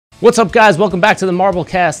What's up, guys? Welcome back to the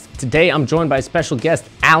MarbleCast. Today, I'm joined by special guest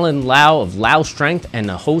Allen Lau of Lau Strength and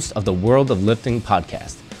the host of the World of Lifting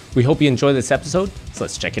podcast. We hope you enjoy this episode, so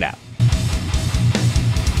let's check it out.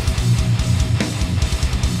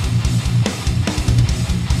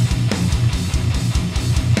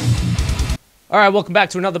 All right, welcome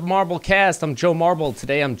back to another MarbleCast. I'm Joe Marble.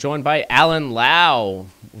 Today, I'm joined by Allen Lau,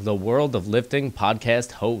 the World of Lifting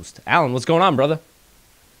podcast host. Allen, what's going on, brother?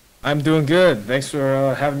 I'm doing good. Thanks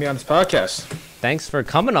for having me on this podcast. Thanks for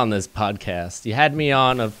coming on this podcast. You had me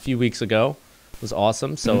on a few weeks ago. It was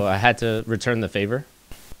awesome, so I had to return the favor.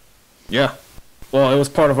 Yeah. Well, it was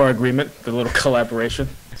part of our agreement, the little collaboration.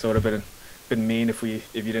 So it would have been mean if you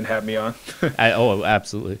didn't have me on. Oh,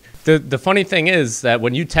 absolutely. The funny thing is that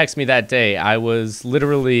when you text me that day, I was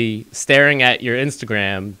literally staring at your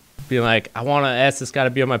Instagram, being like, I want to ask this guy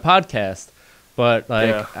to be on my podcast. But,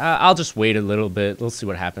 I'll just wait a little bit. We'll see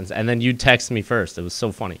what happens. And then you text me first. It was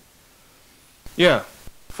so funny. Yeah.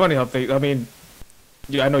 Funny how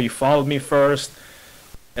I know you followed me first.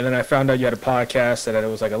 And then I found out you had a podcast and that it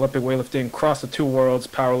was like Olympic weightlifting, cross the two worlds,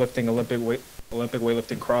 powerlifting, Olympic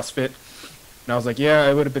weightlifting, CrossFit. And I was like, yeah,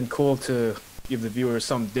 it would have been cool to give the viewers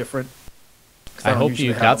something different. I hope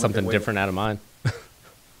you got something different out of mine.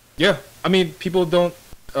 Yeah. I mean, people don't,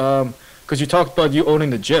 because you talked about you owning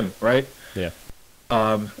the gym, right? Yeah.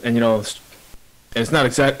 And you know, it's not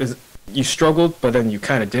exactly, you struggled, but then you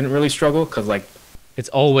kind of didn't really struggle because like. It's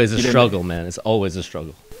always a struggle, man. It's always a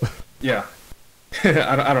struggle. Yeah.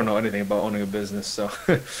 I don't know anything about owning a business, so.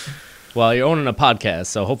 Well, you're owning a podcast,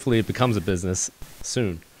 so hopefully it becomes a business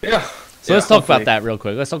soon. Yeah. So let's talk about that real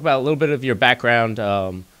quick. Let's talk about a little bit of your background.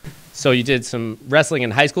 So you did some wrestling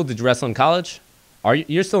in high school. Did you wrestle in college?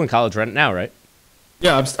 You're still in college right now, right?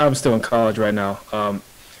 Yeah, I'm still in college right now.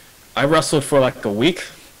 I wrestled for like a week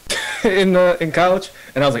in college,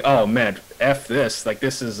 and I was like, oh man, F this. Like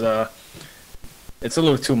this is it's a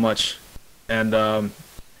little too much. And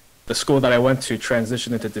the school that I went to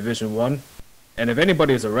transitioned into Division I. And if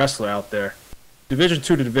anybody is a wrestler out there, Division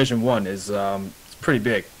II to Division I is it's pretty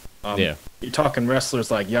big. Yeah. You're talking wrestlers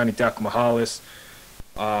like Yanni Dakumahalis.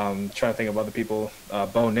 Trying to think of other people.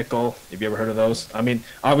 Bo Nickel. Have you ever heard of those? I mean,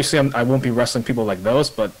 obviously I won't be wrestling people like those,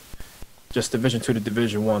 but just Division II to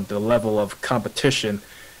Division I, the level of competition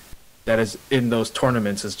that is in those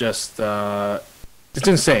tournaments is just it's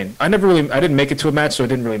insane. I didn't make it to a match, so it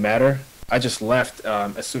didn't really matter. I just left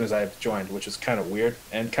as soon as I joined, which is kind of weird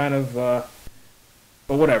and kind of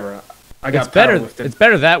but whatever. It's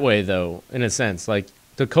better that way though, in a sense. Like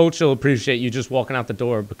the coach will appreciate you just walking out the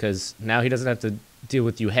door because now he doesn't have to deal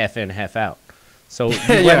with you half in, half out. So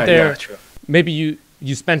you went there. Yeah, true. Maybe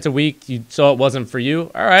you spent a week, you saw it wasn't for you.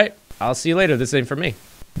 All right, I'll see you later. This ain't for me.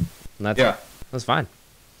 And that's fine.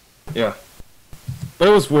 Yeah. But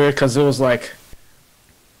it was weird because it was like,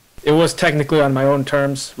 it was technically on my own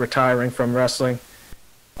terms, retiring from wrestling.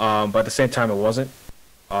 But at the same time, it wasn't.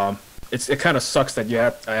 It kind of sucks that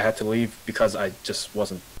I had to leave because I just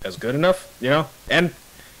wasn't as good enough, you know? And,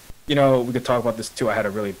 you know, we could talk about this too. I had a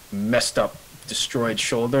really messed up, destroyed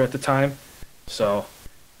shoulder at the time. So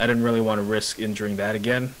I didn't really want to risk injuring that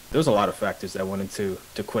again. There was a lot of factors that went into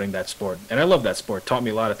quitting that sport. And I love that sport. It taught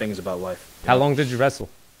me a lot of things about life. How long did you wrestle?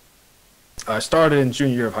 I started in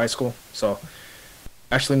junior year of high school. So,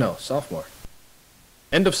 actually, no, sophomore.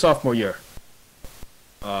 End of sophomore year.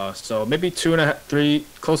 So maybe 2.5, 3,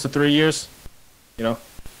 close to 3 years, you know?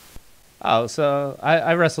 Oh, so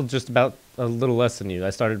I wrestled just about a little less than you. I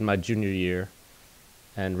started in my junior year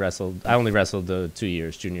and wrestled. I only wrestled 2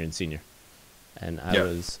 years, junior and senior. And I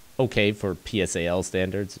was okay for PSAL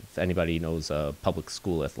standards. If anybody knows Public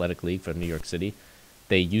School Athletic League from New York City,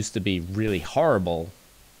 they used to be really horrible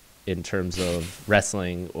in terms of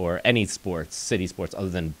wrestling or any sports, city sports, other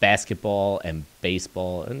than basketball and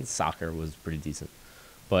baseball, and soccer was pretty decent.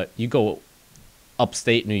 But you go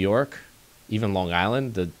upstate New York, even Long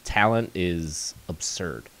Island, the talent is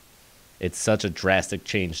absurd. It's such a drastic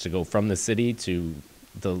change to go from the city to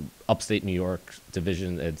the upstate New York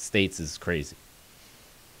division and states is crazy.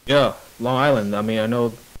 Yeah, Long Island. I mean, I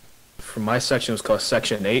know from my section it was called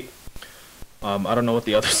Section 8. I don't know what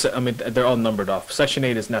the other I mean, they're all numbered off. Section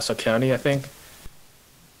 8 is Nassau County, I think.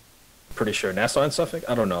 Pretty sure Nassau and Suffolk.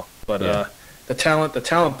 I don't know, but the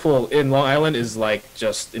talent pool in Long Island is like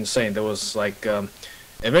just insane. There was like,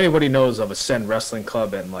 if anybody knows of Ascend Wrestling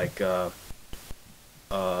Club and like,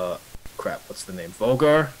 what's the name?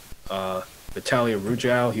 Volgar, Vitaly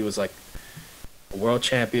Rujau. He was like a world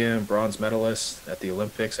champion, bronze medalist at the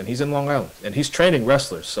Olympics, and he's in Long Island and he's training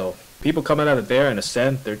wrestlers. So people coming out of there and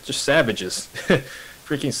Ascend, they're just savages,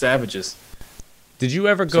 freaking savages. Did you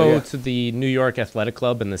ever go to the New York Athletic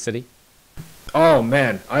Club in the city? Oh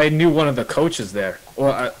man, I knew one of the coaches there.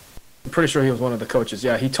 Well, I'm pretty sure he was one of the coaches.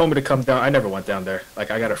 Yeah, he told me to come down. I never went down there. Like,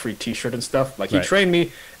 I got a free T-shirt and stuff. Like, he Right. trained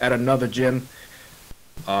me at another gym,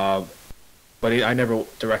 but I never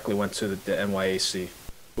directly went to the NYAC,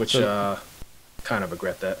 which kind of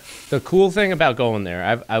regret that. The cool thing about going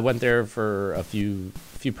there, I went there for a few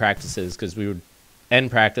practices because we would end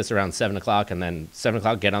practice around 7 o'clock, and then 7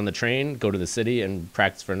 o'clock get on the train, go to the city, and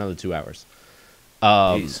practice for another 2 hours.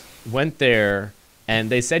 Jeez. Went there, and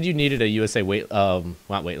they said you needed a USA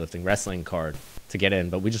not weightlifting, wrestling card to get in,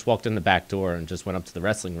 but we just walked in the back door and just went up to the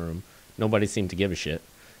wrestling room. Nobody seemed to give a shit.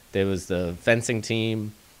 There was the fencing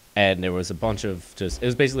team, and there was a bunch of it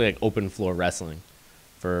was basically like open floor wrestling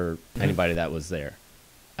for anybody that was there.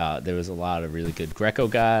 There was a lot of really good Greco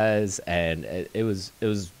guys, and it was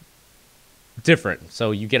different.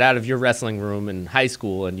 So you get out of your wrestling room in high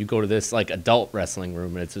school, and you go to this like adult wrestling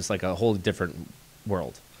room, and it's just like a whole different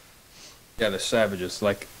world. Yeah, the savages.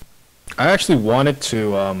 Like, I actually wanted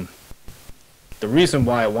to. The reason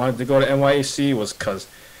why I wanted to go to NYAC was because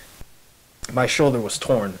my shoulder was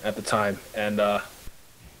torn at the time, and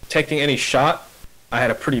taking any shot, I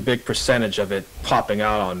had a pretty big percentage of it popping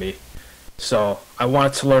out on me. So I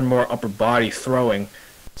wanted to learn more upper body throwing.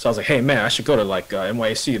 So I was like, hey man, I should go to like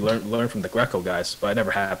NYAC, learn from the Greco guys. But it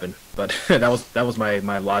never happened. But that was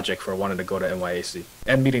my logic for wanting to go to NYAC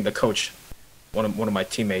and meeting the coach. One of my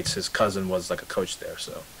teammates, his cousin was like a coach there.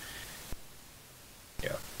 So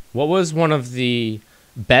yeah. What was one of the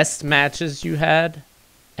best matches you had,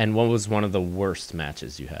 and what was one of the worst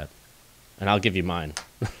matches you had? And I'll give you mine.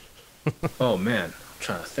 Oh man, I'm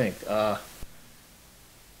trying to think.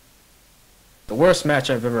 The worst match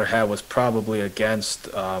I've ever had was probably against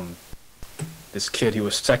this kid. He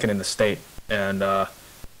was second in the state, and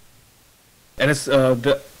it's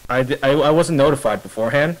I wasn't notified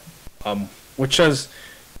beforehand, which is,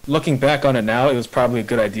 looking back on it now, it was probably a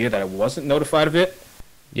good idea that I wasn't notified of it.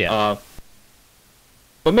 Yeah.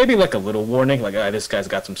 But maybe like a little warning, like this guy's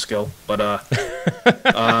got some skill. But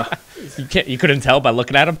You couldn't tell by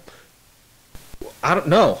looking at him? I don't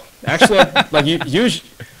know. Actually, like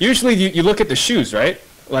usually you look at the shoes, right?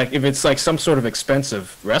 Like if it's like some sort of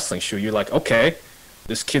expensive wrestling shoe, you're like, okay,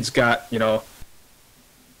 this kid's got, he's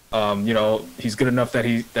good enough that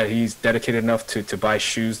he's dedicated enough to buy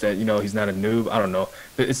shoes that, he's not a noob. I don't know.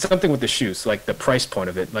 But it's something with the shoes, like the price point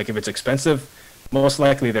of it. Like if it's expensive, most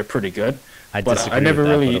likely they're pretty good. I never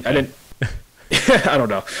really, okay. I didn't. I don't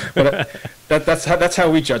know, but that's how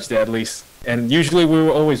we judged it, at least. And usually we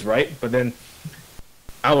were always right, but then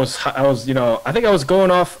I was I think I was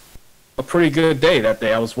going off a pretty good day that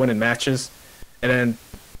day. I was winning matches, and then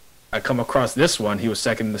I come across this one. He was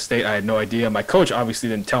second in the state. I had no idea. My coach obviously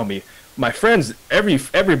didn't tell me. My friends,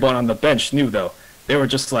 everyone on the bench knew though. They were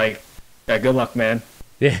just like, "Yeah, good luck, man."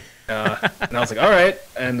 Yeah. And I was like, "All right."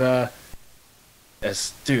 And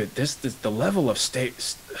this the level of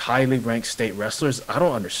highly ranked state wrestlers, I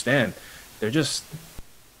don't understand. They're just,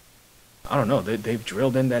 I don't know. They've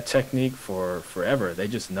drilled in that technique for forever. They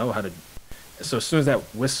just know how to. So as soon as that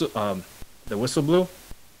the whistle blew,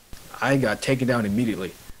 I got taken down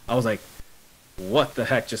immediately. I was like, "What the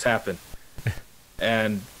heck just happened?"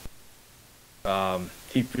 And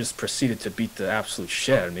he just proceeded to beat the absolute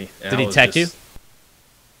shit out of me. And did he tech you?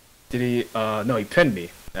 Did he? No, he pinned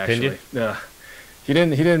me. Actually, pinned you? Yeah. He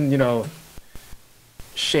didn't,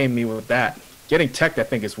 shame me with that. Getting teched, I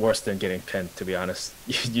think, is worse than getting pinned, to be honest.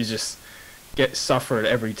 You just suffer at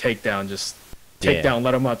every takedown. Just take down,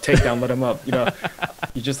 let him up, take down, let him up. You're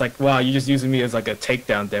just like, wow, you're just using me as like a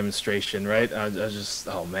takedown demonstration, right? I was just,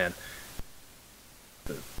 oh man.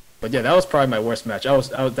 But yeah, that was probably my worst match. That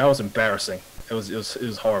was embarrassing. It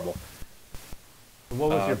was horrible.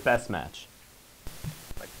 What was your best match?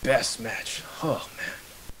 My best match. Oh man.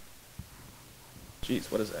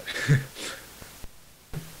 Jeez, what is that?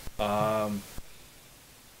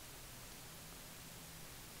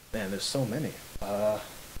 Man, there's so many.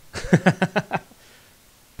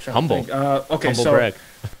 Humble. Okay, Humble so brag.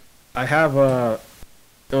 I have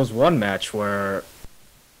there was one match where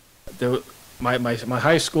my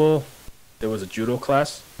high school, there was a judo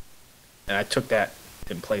class, and I took that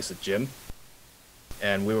in place of gym,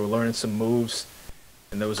 and we were learning some moves,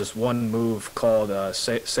 and there was this one move called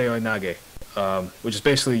seoi nage, which is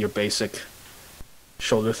basically your basic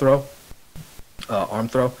shoulder throw, arm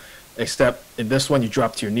throw, except in this one you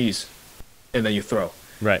drop to your knees and then you throw.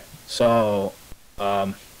 Right. So,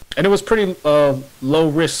 and it was pretty low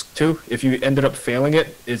risk too. If you ended up failing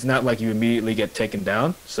it, it's not like you immediately get taken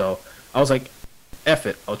down. So I was like, F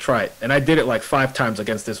it, I'll try it. And I did it like 5 times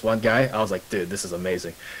against this one guy. I was like, dude, this is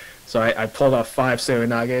amazing. So I pulled off 5 seoi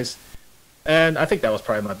nages, and I think that was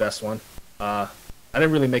probably my best one. I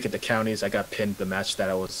didn't really make it to counties. I got pinned the match that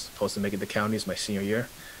I was supposed to make it to counties my senior year.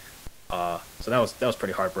 So that was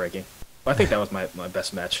pretty heartbreaking. But I think that was my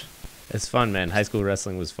best match. It's fun, man. High school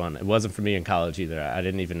wrestling was fun. It wasn't for me in college either. I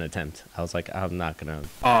didn't even attempt. I was like, I'm not gonna.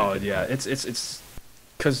 Oh yeah, it's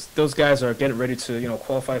because those guys are getting ready to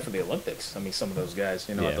qualify for the Olympics. I mean, some of those guys,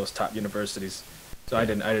 at those top universities. So I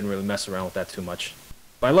didn't really mess around with that too much.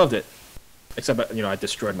 But I loved it. Except I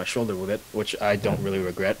destroyed my shoulder with it, which I don't really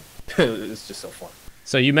regret. It's just so fun.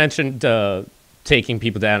 So you mentioned taking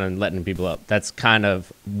people down and letting people up. That's kind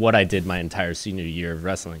of what I did my entire senior year of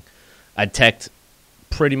wrestling. I teched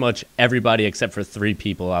pretty much everybody except for 3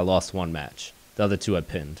 people. I lost 1 match. The other 2 I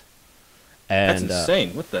pinned. And, that's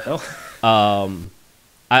insane. What the hell?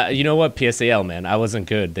 You know what? PSAL, man. I wasn't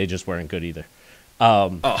good. They just weren't good either.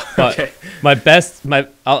 Okay.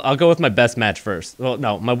 But I'll go with my best match first. Well,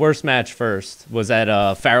 no, my worst match first was at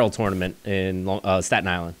a Farrell tournament in Staten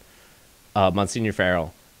Island. Monsignor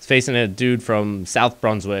Farrell. He's facing a dude from South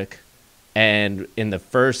Brunswick, and in the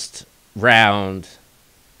first round,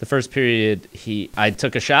 the first period, I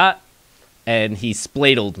took a shot, and he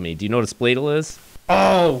spladled me. Do you know what a spladle is?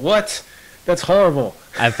 Oh, what? That's horrible.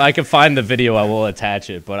 If I can find the video, I will attach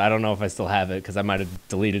it, but I don't know if I still have it because I might have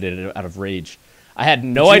deleted it out of rage. I had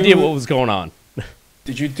no idea what was going on.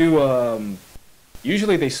 Did you do,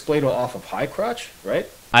 usually they spladle off of high crotch, right?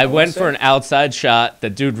 I went for an outside shot. The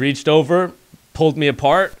dude reached over, pulled me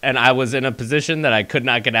apart, and I was in a position that I could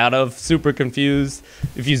not get out of, super confused.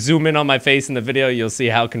 If you zoom in on my face in the video, you'll see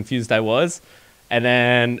how confused I was. And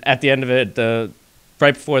then at the end of it,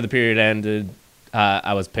 right before the period ended,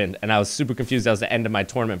 I was pinned, and I was super confused. That was the end of my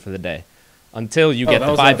tournament for the day until you get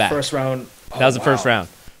the buyback. First round. Oh, that was the first round.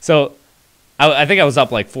 So I think I was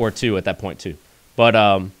up like 4-2 at that point too. But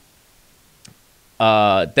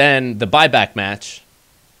then the buyback match.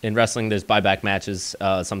 In wrestling, there's buyback matches.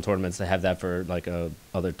 Some tournaments, they have that for like a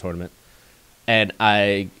other tournament. And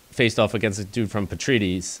I faced off against a dude from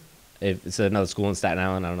Patrides. It's another school in Staten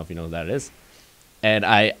Island. I don't know if you know what that is. And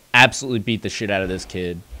I absolutely beat the shit out of this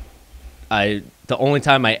kid. The only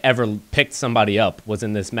time I ever picked somebody up was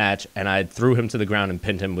in this match, and I threw him to the ground and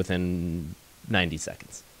pinned him within 90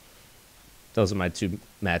 seconds. Those are my 2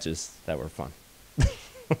 matches that were fun.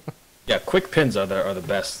 Yeah, quick pins are the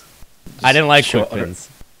best. I didn't like quick pins.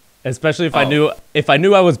 Especially if I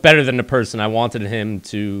knew I was better than the person, I wanted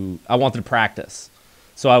to practice.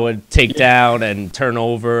 So I would take down and turn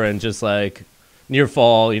over and just like near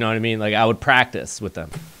fall, you know what I mean? Like I would practice with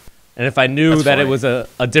them. And if I knew it was a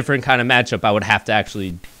different kind of matchup, I would have to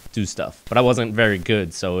actually do stuff. But I wasn't very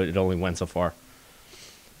good, so it only went so far.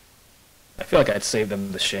 I feel like I'd save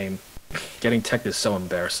them the shame. Getting teched is so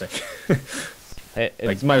embarrassing.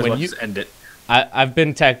 Like, might as well just end it. I've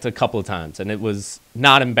been teched a couple of times, and it was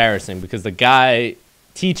not embarrassing because the guy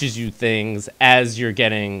teaches you things as you're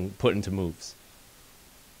getting put into moves.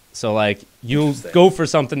 So, like, you'll go for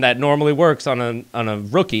something that normally works on a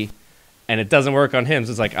rookie, and it doesn't work on him.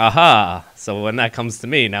 So it's like, aha. So when that comes to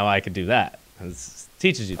me, now I can do that. It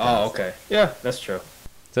teaches you things. Oh, okay. Yeah, that's true.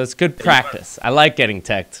 So it's good practice. I like getting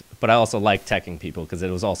teched, but I also like teching people because it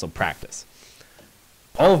was also practice.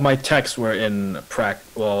 All of my techs were in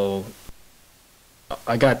well,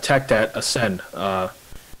 I got teched at Ascend,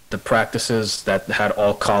 the practices that had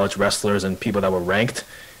all college wrestlers and people that were ranked.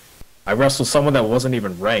 I wrestled someone that wasn't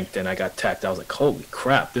even ranked, and I got teched. I was like, holy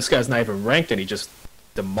crap, this guy's not even ranked, and he just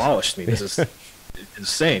demolished me. This is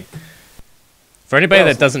insane. For anybody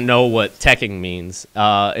that doesn't know what teching means,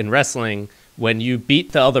 in wrestling, when you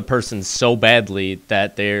beat the other person so badly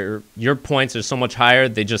that your points are so much higher,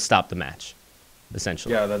 they just stop the match.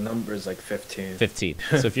 Essentially. Yeah, the number is like 15. 15.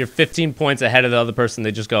 So if you're 15 points ahead of the other person,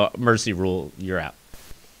 they just go, mercy rule, you're out.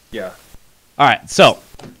 Yeah. All right, so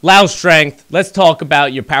Lau strength. Let's talk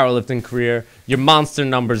about your powerlifting career, your monster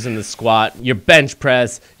numbers in the squat, your bench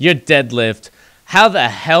press, your deadlift. How the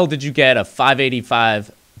hell did you get a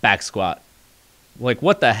 585 back squat? Like,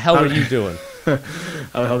 what the hell are you doing? How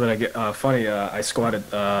the hell did I get? Funny, I squatted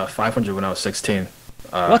 500 when I was 16.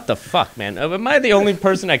 What the fuck, man? Am I the only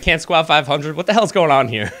person that can't squat 500? What the hell's going on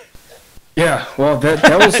here? Yeah, well,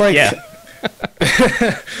 that was like...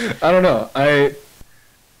 I don't know. I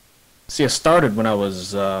started when I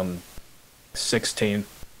was 16.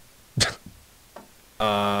 Just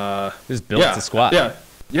built to squat.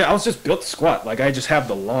 Yeah, I was just built to squat. Like, I just have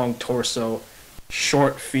the long torso,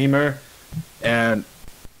 short femur, and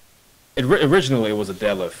originally it was a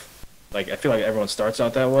deadlift. Like, I feel like everyone starts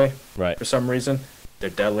out that way, right? For some reason, their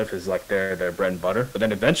deadlift is like their bread and butter. But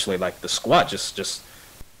then eventually, like, the squat just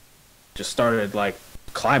started like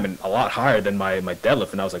climbing a lot higher than my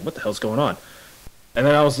deadlift, and I was like, what the hell's going on? And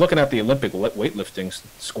then I was looking at the Olympic weightlifting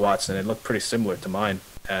squats, and it looked pretty similar to mine.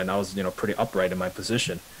 And I was, pretty upright in my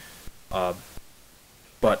position. But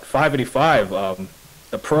 585,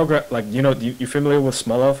 the program, like, you familiar with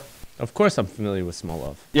Smolov? Of course, I'm familiar with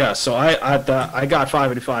Smolov. Yeah, so I got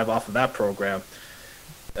 585 off of that program,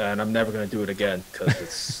 and I'm never gonna do it again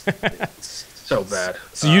because it's so bad.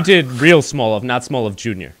 So you did real Smolov, not Smolov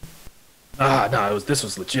Junior. No, this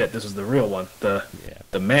was legit. This was the real one,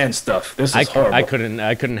 the man stuff. This is horrible.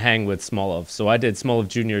 I couldn't hang with Smolov, so I did Smolov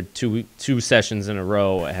Junior two sessions in a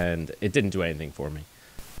row, and it didn't do anything for me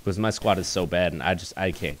because my squat is so bad, and I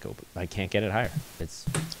can't get it higher. It's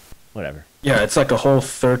whatever. Yeah, it's like a whole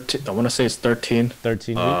 13. I want to say it's 13.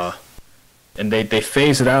 13 weeks. And they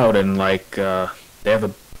phase it out, and like they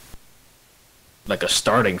have a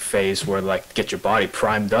starting phase where like get your body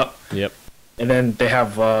primed up. Yep. And then they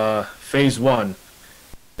have phase 1.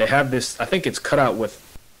 They have this. I think it's cut out with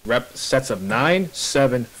sets of 9,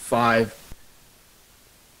 7, 5,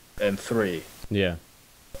 and 3. Yeah.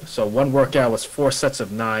 So one workout was 4 sets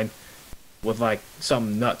of 9, with like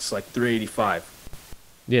some nuts like 385.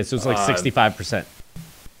 Yeah, so it's like 65%.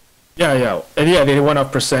 Yeah, and yeah, they went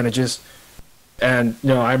up percentages. And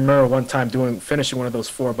I remember one time finishing one of those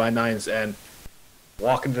 4x9s and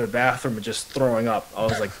walking to the bathroom and just throwing up. I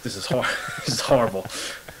was like, this is this is horrible.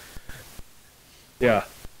 Yeah.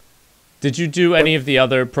 Did you do any of the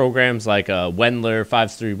other programs like Wendler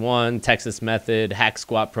 531, Texas Method, Hack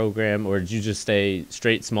Squat program, or did you just stay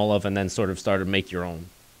straight Smolov and then sort of start to make your own?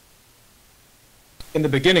 In the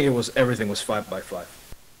beginning, everything was 5x5.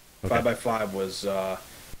 Okay. 5x5 was. I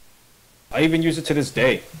even use it to this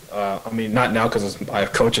day. I mean, not now because I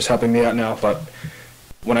have coaches helping me out now, but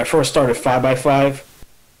when I first started 5x5,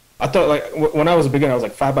 I thought like when I was a beginner, I was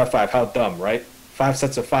like 5x5, how dumb, right? 5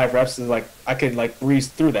 sets of 5 reps is like I could like breeze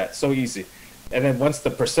through that so easy. And then once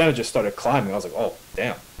the percentages started climbing, I was like, oh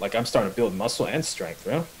damn, like I'm starting to build muscle and strength,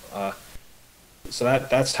 So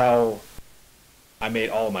that's how I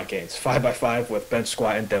made all of my gains. 5x5 with bench,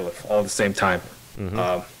 squat, and deadlift all at the same time.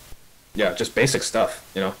 Mm-hmm. Yeah, just basic stuff,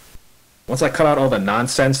 Once I cut out all the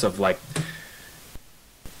nonsense of like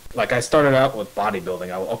I started out with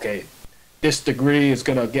bodybuilding. This degree is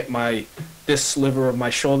gonna get this sliver of my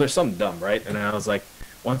shoulder, something dumb, right? And then I was like,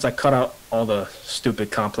 once I cut out all the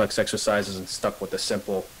stupid complex exercises and stuck with the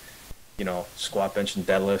simple, squat, bench, and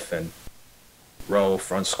deadlift, and row,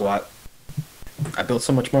 front squat, I built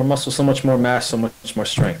so much more muscle, so much more mass, so much more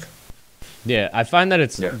strength. Yeah, I find that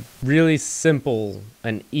it's really simple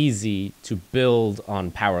and easy to build on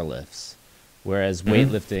power lifts, whereas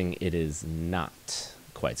weightlifting, it is not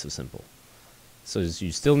quite so simple. So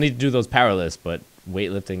you still need to do those power lifts, but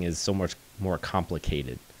weightlifting is so much more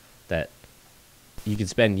complicated that you can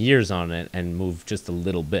spend years on it and move just a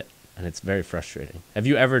little bit, and it's very frustrating. Have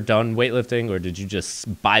you ever done weightlifting, or did you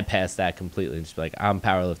just bypass that completely and just be like, I'm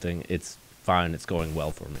powerlifting, it's fine, it's going well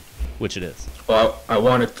for me, which it is? Well, I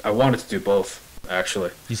wanted to do both,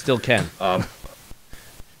 actually. You still can.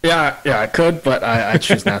 Yeah, I could, but I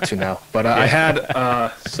choose not to now. But I had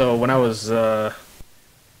so when I was I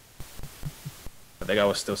think I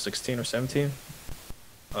was still 16 or 17.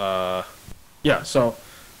 Yeah, so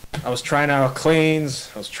I was trying out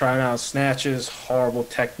cleans, I was trying out snatches, horrible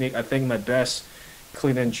technique. I think my best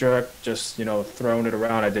clean and jerk, just throwing it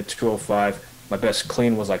around, I did 205. My best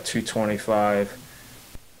clean was like 225.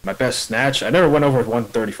 My best snatch, I never went over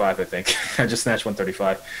 135, I think. I just snatched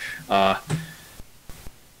 135.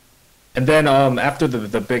 And then after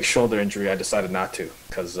the big shoulder injury, I decided not to,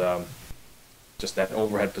 because just that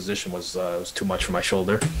overhead position was too much for my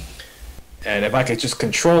shoulder. And if I could just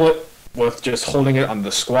control it with just holding it on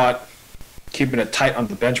the squat, keeping it tight on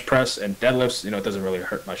the bench press and deadlifts, it doesn't really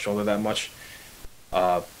hurt my shoulder that much.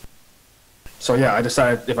 So yeah, I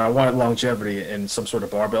decided if I wanted longevity in some sort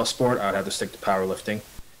of barbell sport, I'd have to stick to powerlifting.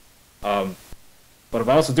 But if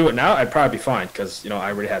I also do it now, I'd probably be fine because I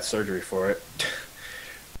already had surgery for it.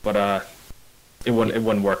 But it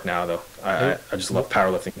wouldn't work now though. I just love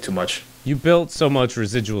powerlifting too much. You built so much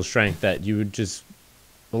residual strength that you would just,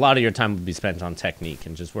 a lot of your time would be spent on technique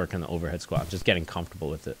and just working the overhead squat, just getting comfortable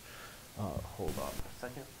with it. Hold on a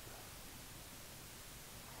second.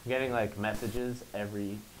 I'm getting like messages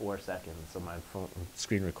every 4 seconds, so my phone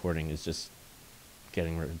screen recording is just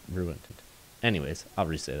getting ruined. Anyways, I'll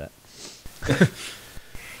re-say that.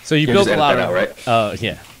 So you built a lot of, right?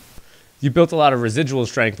 Yeah. You built a lot of residual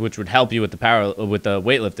strength, which would help you with the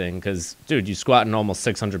weightlifting, because, dude, you squatting almost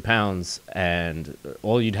 600 pounds, and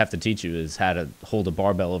all you'd have to teach you is how to hold a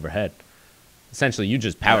barbell overhead. Essentially, you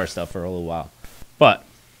just power stuff for a little while. But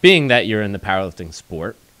being that you're in the powerlifting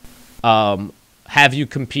sport, have you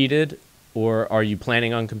competed or are you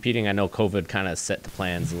planning on competing? I know COVID kind of set the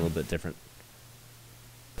plans a little bit different.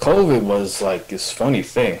 COVID was like this funny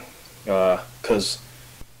thing, because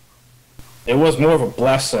it was more of a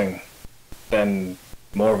blessing than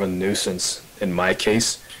more of a nuisance in my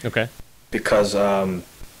case. Okay. Because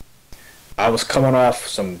I was coming off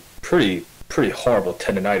some pretty horrible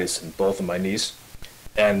tendonitis in both of my knees,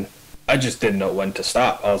 and I just didn't know when to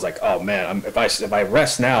stop. I was like, oh man, if I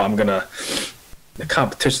rest now, the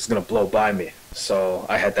competition's gonna blow by me. So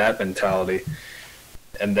I had that mentality.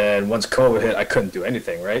 And then once COVID hit, I couldn't do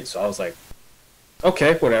anything, right? So I was like,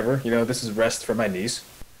 okay, whatever. This is rest for my knees.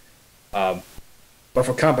 But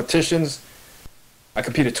for competitions, I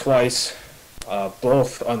competed twice,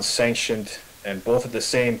 both unsanctioned and both at the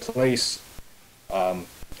same place.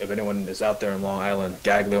 If anyone is out there in Long Island,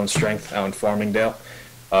 Gaglione Strength out in Farmingdale,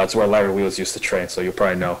 it's where Larry Wheels used to train, so you'll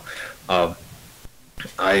probably know.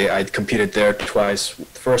 I competed there twice. The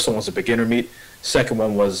first one was a beginner meet. Second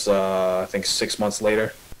one was, I think, 6 months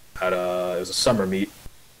later. It was a summer meet.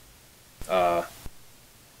 But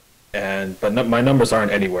my numbers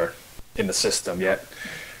aren't anywhere in the system yet.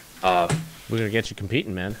 We're gonna get you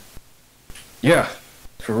competing, man. Yeah,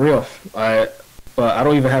 for real. But I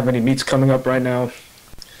don't even have any meets coming up right now.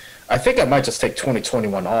 I think I might just take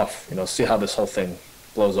 2021 off. See how this whole thing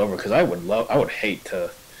blows over. Because I would hate to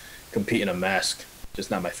compete in a mask. Just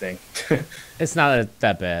not my thing. It's not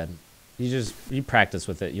that bad. You practice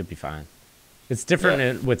with it, you'll be fine. It's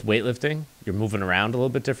different with weightlifting. You're moving around a little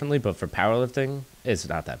bit differently, but for powerlifting, it's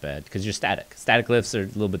not that bad because you're static. Static lifts are a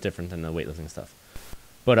little bit different than the weightlifting stuff.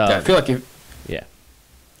 But I feel like you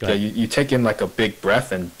you take in like a big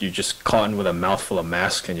breath and you just caught in with a mouthful of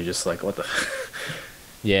mask and you're just like, what the?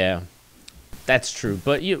 Yeah, that's true.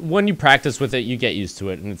 But when you practice with it, you get used to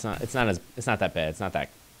it, and it's not that bad. It's not that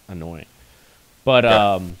annoying. But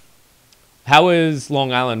how is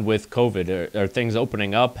Long Island with COVID? Are things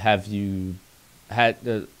opening up? Have you had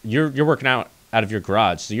you're working out of your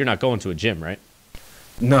garage, so you're not going to a gym, right?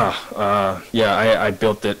 No. I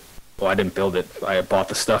built it. Well, I didn't build it. I bought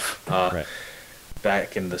the stuff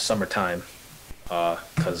back in the summertime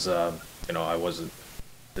because I didn't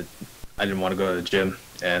want to go to the gym,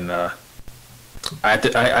 and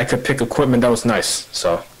I could pick equipment that was nice.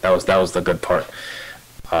 So that was the good part.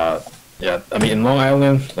 Yeah, I mean, in Long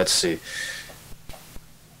Island, let's see.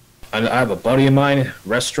 I have a buddy of mine,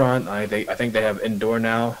 restaurant. I think they have indoor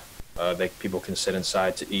now. People can sit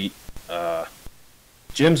inside to eat.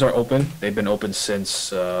 Gyms are open. They've been open since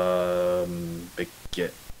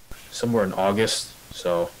somewhere in August.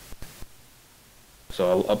 So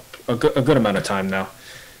a good amount of time now.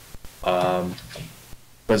 But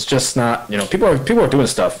it's just not. People are doing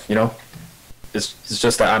stuff. It's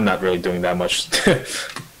just that I'm not really doing that much.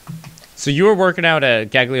 So you were working out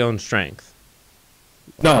at Gaglione Strength?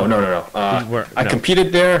 No. I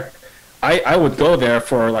competed there. I would go there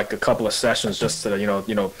for like a couple of sessions just to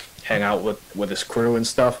hang out with his crew and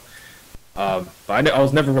stuff. But I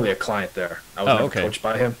was never really a client there. I was never coached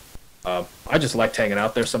by him. I just liked hanging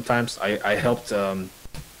out there sometimes. I helped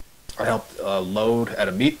load at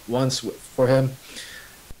a meet once for him.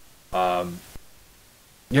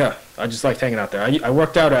 Yeah, I just liked hanging out there. I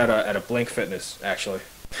worked out at a Blink Fitness actually.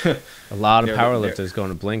 A lot of powerlifters going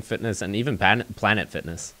to Blink Fitness and even Planet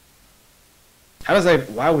Fitness.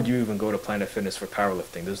 Why would you even go to Planet Fitness for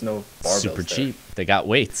powerlifting? There's no barbells. Super cheap. They got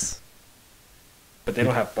weights. But they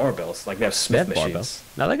don't have barbells. Like they have Smith machines. Barbells.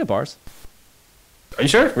 No, they got bars. Are you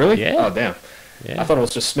sure? Really? Yeah. Oh damn. Yeah. I thought it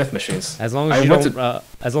was just Smith machines. As long as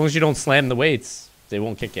you don't slam the weights, they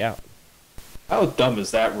won't kick you out. How dumb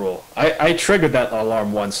is that rule? I triggered that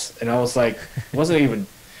alarm once, and I was like,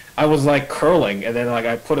 I was like curling, and then like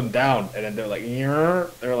I put them down, and then they're like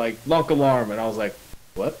lunk alarm, and I was like,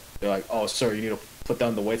 what? They're like, oh sir, you need to put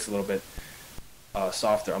down the weights a little bit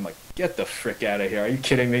softer. I'm like, get the frick out of here! Are you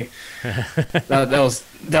kidding me? that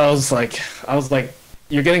was like, I was like,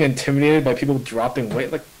 you're getting intimidated by people dropping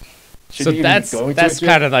weight, like. So that's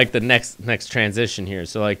kind of like the next transition here.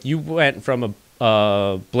 So like you went from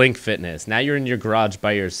a Blink Fitness, now you're in your garage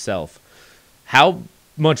by yourself. How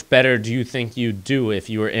much better do you think you'd do if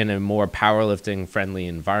you were in a more powerlifting friendly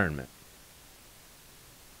environment?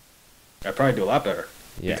 I'd probably do a lot better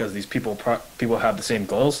because these people have the same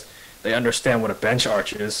goals. They understand what a bench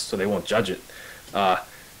arch is, so they won't judge it.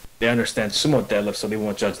 They understand sumo deadlift, so they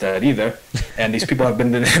won't judge that either. And these people have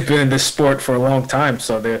been in this sport for a long time,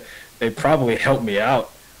 so they probably help me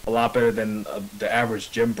out a lot better than the average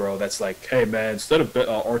gym bro that's like, hey man, instead of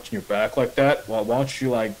arching your back like that, well, why don't you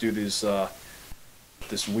like do this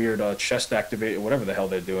weird chest activate or whatever the hell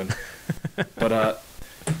they're doing. But I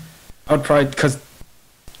would probably, because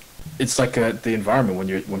it's like the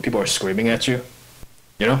environment when people are screaming at you,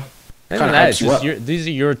 you know, And kind of that, hypes it's you just up. these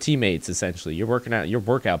are your teammates essentially. You're working out your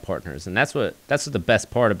workout partners, and that's what the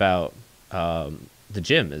best part about the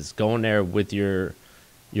gym is, going there with your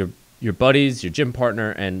your buddies, your gym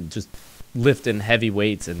partner, and just lifting heavy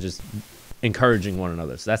weights and just encouraging one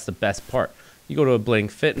another. So that's the best part. You go to a Blink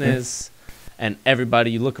Fitness, and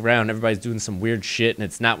you look around, everybody's doing some weird shit, and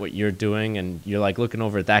it's not what you're doing, and you're like looking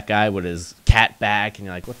over at that guy with his cat back, and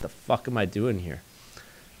you're like, what the fuck am I doing here?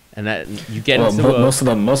 And that you get into most of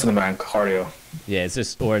them are on cardio. yeah, it's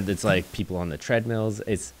just, or it's like people on the treadmills.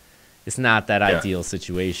 It's not that ideal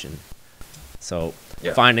situation. So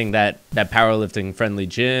finding that powerlifting friendly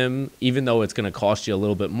gym, even though it's going to cost you a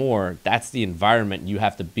little bit more, that's the environment you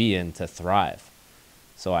have to be in to thrive.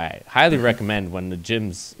 So I highly recommend when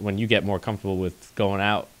you get more comfortable with going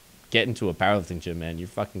out, get into a powerlifting gym, man. You're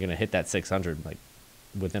fucking going to hit that 600 like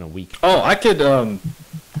within a week. Oh, I could.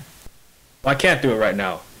 I can't do it right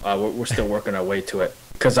now. We're still working our way to it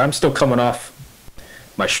because I'm still coming off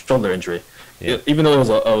my shoulder injury. Yeah. Even though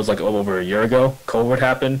it was like over a year ago, COVID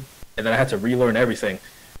happened, and then I had to relearn everything.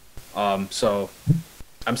 So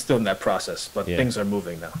I'm still in that process, but things are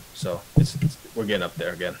moving now. So we're getting up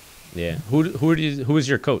there again. Yeah. Who is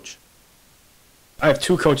your coach? I have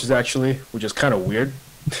two coaches actually, which is kind of weird.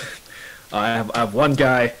 I have one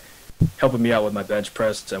guy helping me out with my bench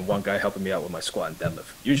press and one guy helping me out with my squat and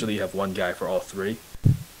deadlift. Usually you have one guy for all three,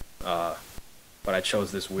 but I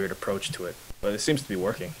chose this weird approach to it. But it seems to be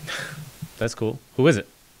working. That's cool. Who is it?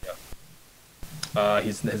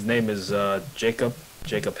 His name is Jacob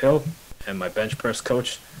Hill, and my bench press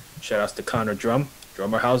coach. Shout outs to Connor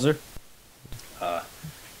Drummerhauser.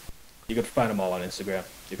 You can find them all on Instagram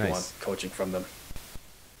if you want coaching from them.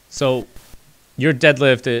 So your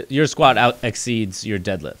deadlift, your squat exceeds your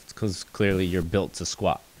deadlift because clearly you're built to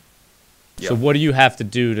squat. Yep. So what do you have to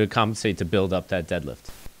do to compensate to build up that deadlift?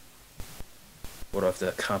 What do I have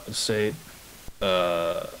to compensate?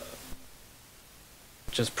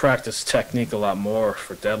 Just practice technique a lot more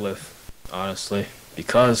for deadlift, honestly,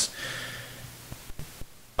 because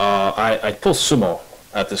I pull sumo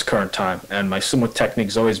at this current time, and my sumo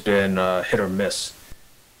technique's always been hit or miss.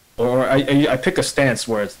 Or I pick a stance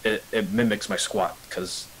where it mimics my squat,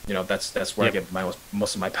 because that's where I get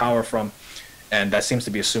most of my power from, and that seems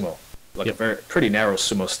to be a sumo, like a pretty narrow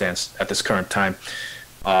sumo stance at this current time.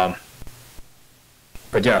 But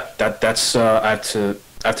yeah, that's I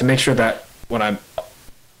have to make sure that when I'm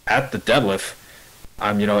at the deadlift,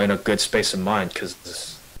 I'm in a good space of mind,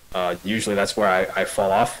 because usually that's where I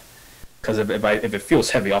fall off. Because if it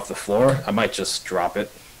feels heavy off the floor, I might just drop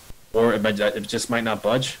it, or it just might not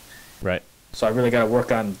budge. Right. So I really got to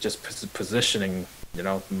work on just positioning,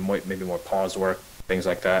 maybe more pause work, things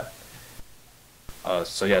like that.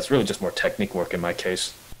 So yeah, it's really just more technique work in my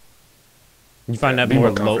case. You find that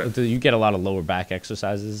more low? Do you get a lot of lower back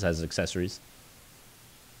exercises as accessories?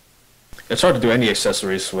 It's hard to do any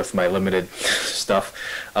accessories with my limited stuff.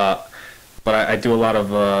 But I do a lot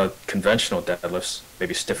of conventional deadlifts,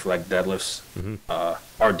 maybe stiff leg deadlifts,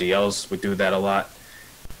 RDLs. We do that a lot.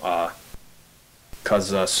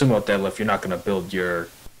 Because sumo deadlift, you're not going to build your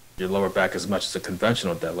lower back as much as a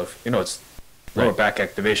conventional deadlift. It's lower back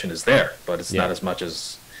activation is there, but it's not as much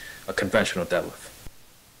as a conventional deadlift.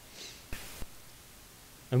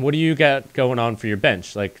 And what do you got going on for your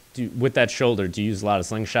bench? Like, with that shoulder, do you use a lot of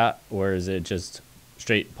slingshot, or is it just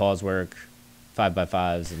straight pause work,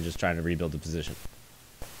 5x5s, and just trying to rebuild the position?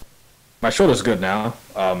 My shoulder's good now.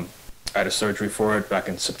 I had a surgery for it back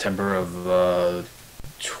in September of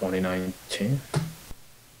 2019.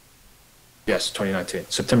 Yes, 2019.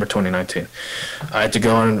 September 2019. I had to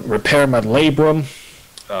go and repair my labrum.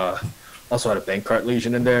 Also had a Bankart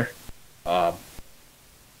lesion in there. But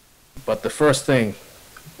the first thing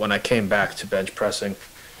when I came back to bench pressing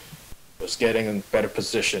was getting in better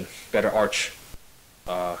position, better arch.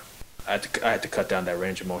 I had to cut down that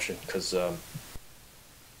range of motion, because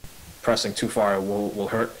pressing too far will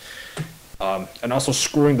hurt. And also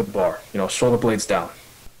screwing the bar, shoulder blades down,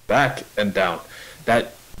 back and down.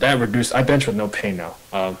 That reduced. I bench with no pain now.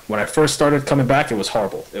 When I first started coming back, it was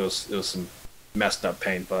horrible. It was some messed up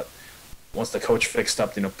pain. But once the coach fixed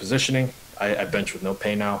up, positioning, I bench with no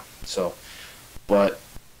pain now. So, but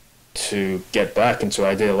to get back into,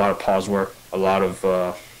 I did a lot of pause work, a lot of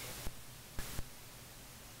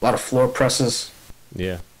floor presses.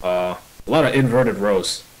 Yeah. A lot of inverted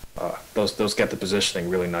rows. Those get the positioning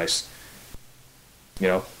really nice.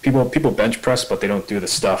 People bench press, but they don't do the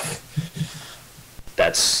stuff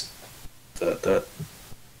that's the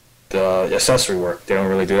accessory work. They don't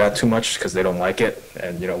really do that too much because they don't like it.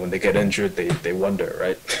 And when they get injured, they wonder,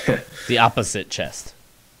 right? The opposite chest.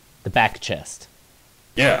 The back chest.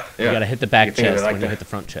 Yeah. You got to hit the back chest like when you hit the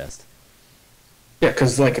front chest. Yeah,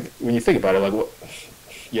 because like when you think about it, like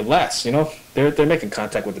your lats, you know, they're making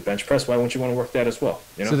contact with the bench press. Why wouldn't you want to work that as well?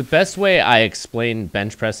 You know? So the best way I explain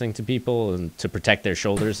bench pressing to people and to protect their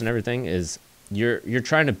shoulders and everything is you're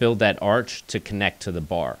trying to build that arch to connect to the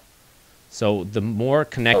bar. So the more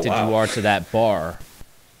connected you are to that bar,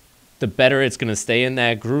 the better it's going to stay in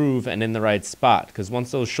that groove and in the right spot. Because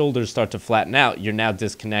once those shoulders start to flatten out, you're now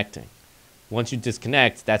disconnecting. Once you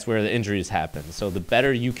disconnect, that's where the injuries happen. So the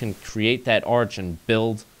better you can create that arch and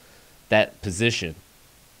build that position,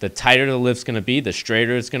 the tighter the lift's going to be, the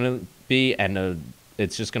straighter it's going to be, and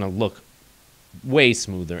it's just going to look way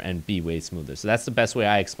smoother and be way smoother. So that's the best way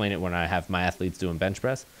I explain it when I have my athletes doing bench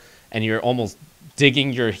press. And you're almost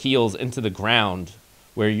digging your heels into the ground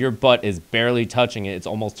where your butt is barely touching it. It's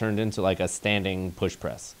almost turned into like a standing push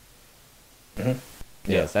press. Mm-hmm.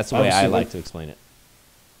 Yes, that's the way I like to explain it.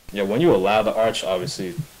 Yeah, when you allow the arch,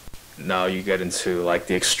 obviously, now you get into like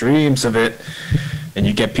the extremes of it, and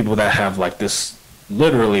you get people that have like this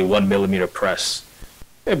literally 1 millimeter press.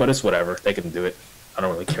 Yeah, but it's whatever. They can do it. I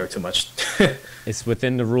don't really care too much. It's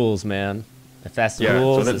within the rules, man. If that's the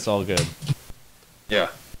rules, it's all good. Yeah.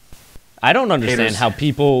 I don't understand how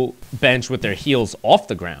people bench with their heels off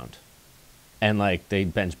the ground, and like they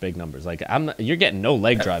bench big numbers. Like you're getting no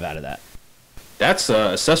leg drive out of that. That's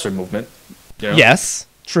accessory movement. You know? Yes,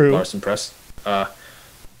 true. Larson press.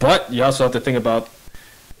 But you also have to think about,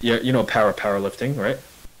 you know, powerlifting, right?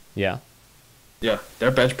 Yeah. Yeah,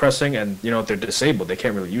 they're bench pressing, and you know they're disabled. They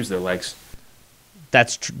can't really use their legs.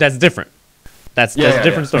 That's different. That's a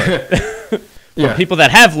different story. Yeah. People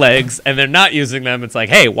that have legs and they're not using them, it's like,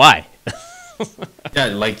 hey, why? Yeah,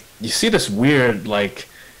 like you see this weird, like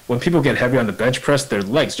when people get heavy on the bench press, their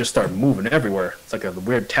legs just start moving everywhere. It's like a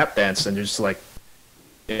weird tap dance, and you're just like,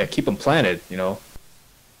 yeah, keep them planted, you know.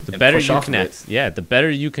 The better you connect, the better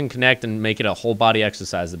you can connect and make it a whole body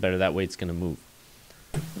exercise, the better that weight's gonna move.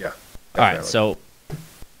 Yeah. Definitely. All right, so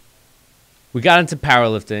we got into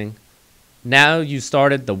powerlifting. Now you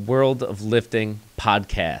started the World of Lifting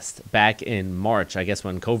podcast back in March. I guess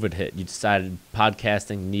when COVID hit, you decided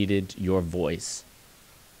podcasting needed your voice.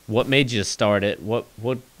 What made you start it? What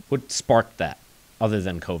sparked that, other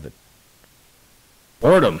than COVID?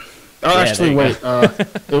 Boredom. Oh, Yeah, actually, wait.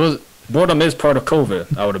 It was boredom is part of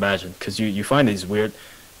COVID, I would imagine, because you find these weird.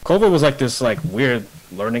 COVID was like this like weird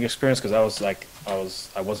learning experience because I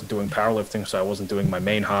wasn't doing powerlifting, so I wasn't doing my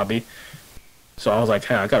main hobby. So I was like,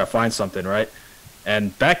 hey, I gotta find something, right?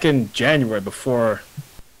 And back in January, before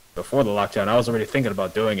the lockdown, I was already thinking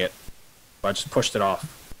about doing it, but I just pushed it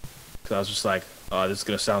off because I was just like, oh, this is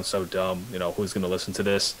gonna sound so dumb. You know, who's gonna listen to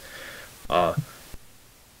this? But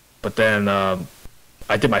then I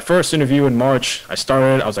did my first interview in March. I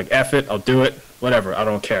started. I was like, F it, I'll do it. Whatever, I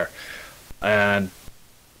don't care. And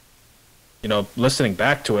you know, listening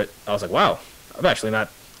back to it, I was like, wow, I'm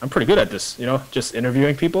pretty good at this. You know, just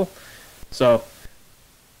interviewing people. So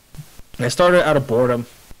I started out of boredom,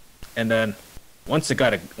 and then once it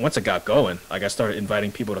got going, like I started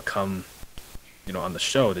inviting people to come, you know, on the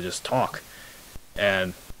show to just talk,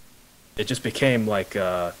 and it just became like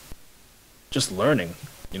just learning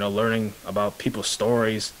about people's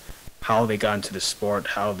stories, how they got into the sport,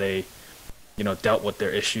 how they, you know, dealt with their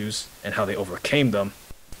issues, and how they overcame them,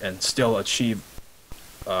 and still achieve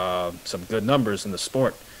some good numbers in the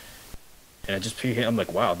sport. And it just became, I'm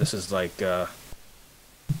like, wow, this is like,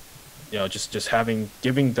 you know, just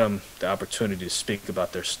giving them the opportunity to speak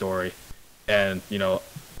about their story, and you know,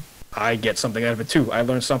 I get something out of it too. I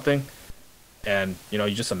learned something, and you know,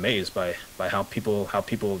 you're just amazed by how people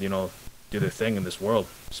you know do their thing in this world,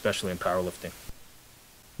 especially in powerlifting.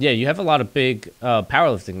 Yeah, you have a lot of big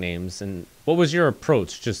powerlifting names. And what was your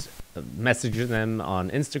approach? Just messaging them on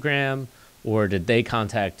Instagram, or did they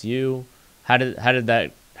contact you? How did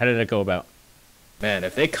that go about? Man,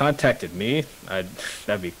 if they contacted me,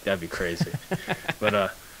 that'd be crazy.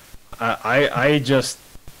 But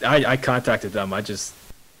I contacted them. I just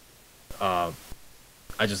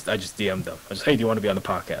DM'd them. I just, hey, do you want to be on the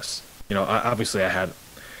podcast? You know, obviously I had,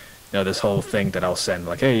 you know, this whole thing that I'll send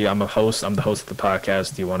like, hey, I'm the host of the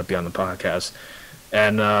podcast. Do you want to be on the podcast?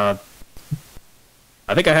 And I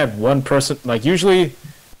think I had one person. Like usually,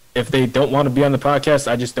 if they don't want to be on the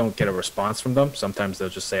podcast, I just don't get a response from them. Sometimes they'll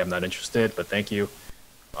just say I'm not interested, but thank you.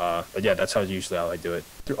 But yeah, that's how I do it.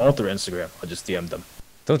 Through Instagram, I'll just DM them.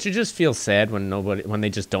 Don't you just feel sad when they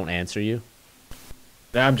just don't answer you?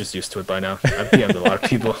 I'm just used to it by now. I've DM'd a lot of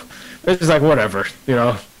people. It's just like whatever, you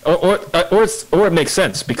know. Or it makes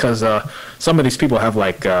sense because some of these people have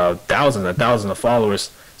like thousands and thousands of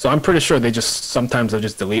followers. So I'm pretty sure they sometimes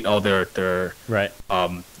just delete all their Right.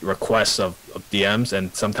 Requests of DMs,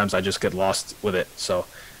 and sometimes I just get lost with it. So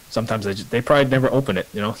sometimes they probably never open it,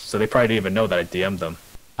 you know. So they probably didn't even know that I DM'd them.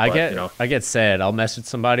 I But, get sad. I'll message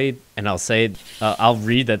somebody and I'll say I'll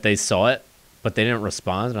read that they saw it, but they didn't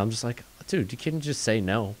respond, and I'm just like, dude, you can just say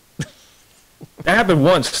no. That happened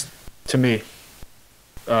once to me.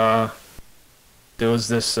 There was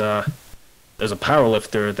there's a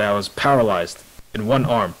powerlifter that was paralyzed in one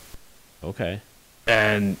arm, Okay.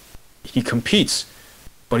 and he competes,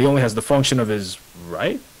 but he only has the function of his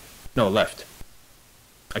left.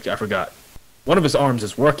 I forgot. One of his arms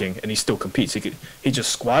is working, and he still competes. He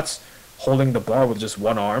just squats, holding the bar with just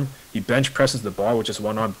one arm. He bench presses the bar with just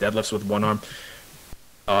one arm, deadlifts with one arm.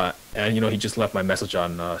 And he just left my message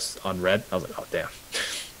on red. I was like, oh damn.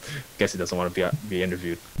 Guess he doesn't want to be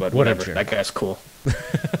interviewed, but whatever. That guy's cool.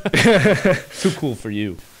 Too cool for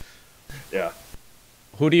you. Yeah.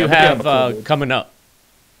 Who do you have coming up?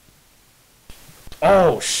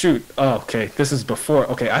 Oh shoot. Oh, okay. This is before.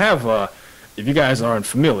 Okay, I have. If you guys aren't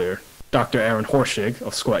familiar, Dr. Aaron Horschig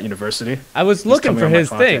of Squat University. I was looking for his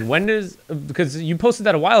thing. Because you posted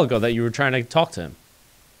that a while ago that you were trying to talk to him.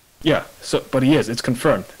 Yeah. But he is. It's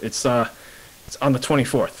confirmed. It's on the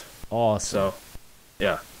 24th. Awesome. So,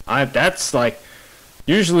 yeah. That's like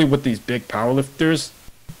usually with these big powerlifters.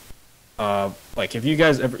 Like if you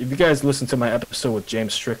guys listen to my episode with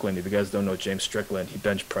James Strickland, if you guys don't know James Strickland, he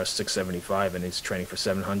bench pressed 675 and he's training for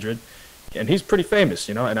 700, and he's pretty famous,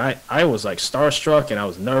 you know. And I was like starstruck, and I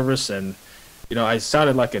was nervous, and I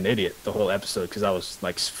sounded like an idiot the whole episode because I was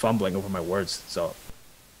like fumbling over my words. So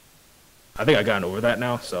I think I gotten over that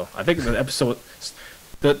now. So I think the episode,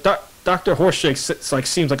 Dr. Horschig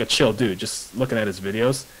seems like a chill dude just looking at his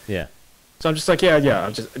videos. Yeah. So I'm just like, yeah.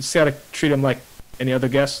 I just gotta treat him like any other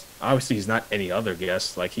guest. Obviously, he's not any other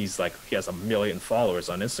guest. Like he has 1 million followers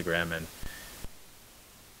on Instagram, and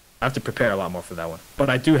I have to prepare a lot more for that one. But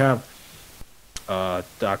I do have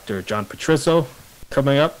Dr. John Patrizzo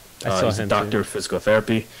coming up. He's a doctor of physical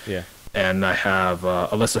therapy. Yeah. And I have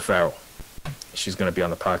Alyssa Farrell. She's going to be on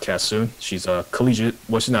the podcast soon. She's a collegiate.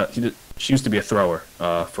 Well, she's not. She used to be a thrower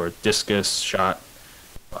for discus, shot,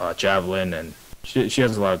 javelin, and she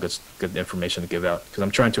has a lot of good information to give out, because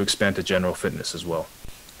I'm trying to expand to general fitness as well,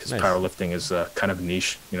 because Nice. Powerlifting is kind of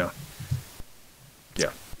niche, Yeah.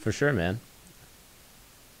 For sure, man.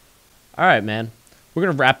 All right, man. We're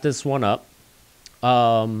going to wrap this one up.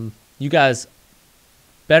 You guys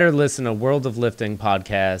better listen to World of Lifting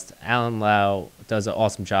podcast. Allen Lau does an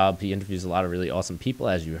awesome job. He interviews a lot of really awesome people,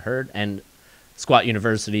 as you heard. And Squat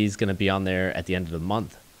University is going to be on there at the end of the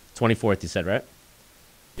month. 24th, you said, right?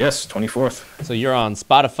 Yes, 24th. So you're on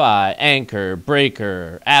Spotify, Anchor,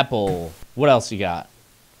 Breaker, Apple. What else you got?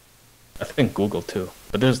 I think Google too.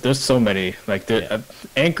 But there's so many. Like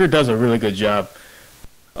Anchor does a really good job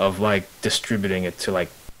of like distributing it to like,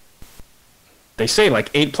 they say like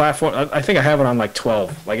 8 platforms. I think I have it on like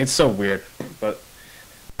 12. Like it's so weird. But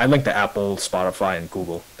I link to Apple, Spotify, and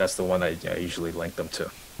Google. That's the one that I usually link them to.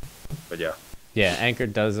 But yeah. Yeah, Anchor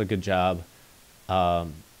does a good job.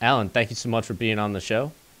 Alan, thank you so much for being on the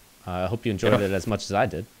show. I hope you enjoyed it as much as I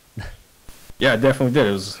did. Yeah, I definitely did.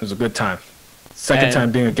 It was a good time. Second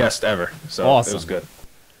time being a guest ever. So awesome. It was good.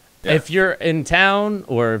 Yeah. If you're in town,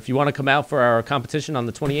 or if you want to come out for our competition on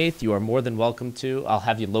the 28th, you are more than welcome to. I'll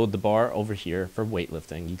have you load the bar over here for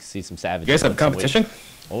weightlifting. You can see some savages. You guys have a competition?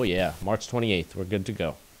 Oh, yeah. March 28th. We're good to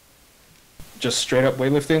go. Just straight up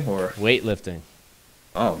weightlifting or? Weightlifting.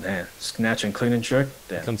 Oh, man. Snatch and clean and jerk?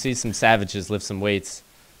 Damn. Come see some savages lift some weights.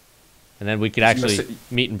 And then we could actually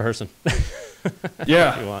meet in person.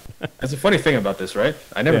 Yeah. If you want. That's a funny thing about this, right?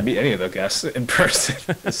 I never meet any of the guests in person.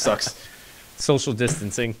 It sucks. Social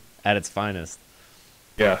distancing at its finest.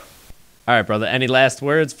 Yeah. All right, brother. Any last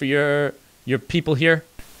words for your people here?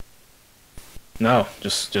 No,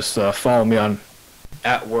 just follow me on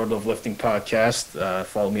at World of Lifting Podcast.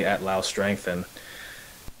 Follow me at Lau Strength, and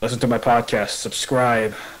listen to my podcast.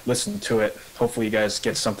 Subscribe. Listen to it. Hopefully you guys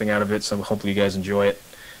get something out of it. So hopefully you guys enjoy it.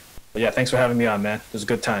 But yeah, thanks for having me on, man. It was a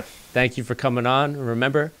good time. Thank you for coming on.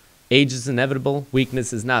 Remember, age is inevitable.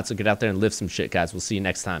 Weakness is not. So get out there and lift some shit, guys. We'll see you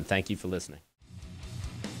next time. Thank you for listening.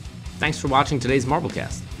 Thanks for watching today's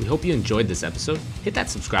MarbleCast. We hope you enjoyed this episode. Hit that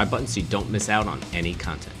subscribe button so you don't miss out on any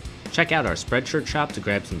content. Check out our Spreadshirt shop to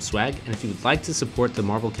grab some swag. And if you would like to support the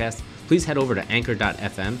MarbleCast, please head over to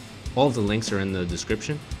anchor.fm. All of the links are in the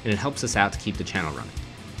description, and it helps us out to keep the channel running.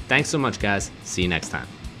 Thanks so much, guys. See you next time.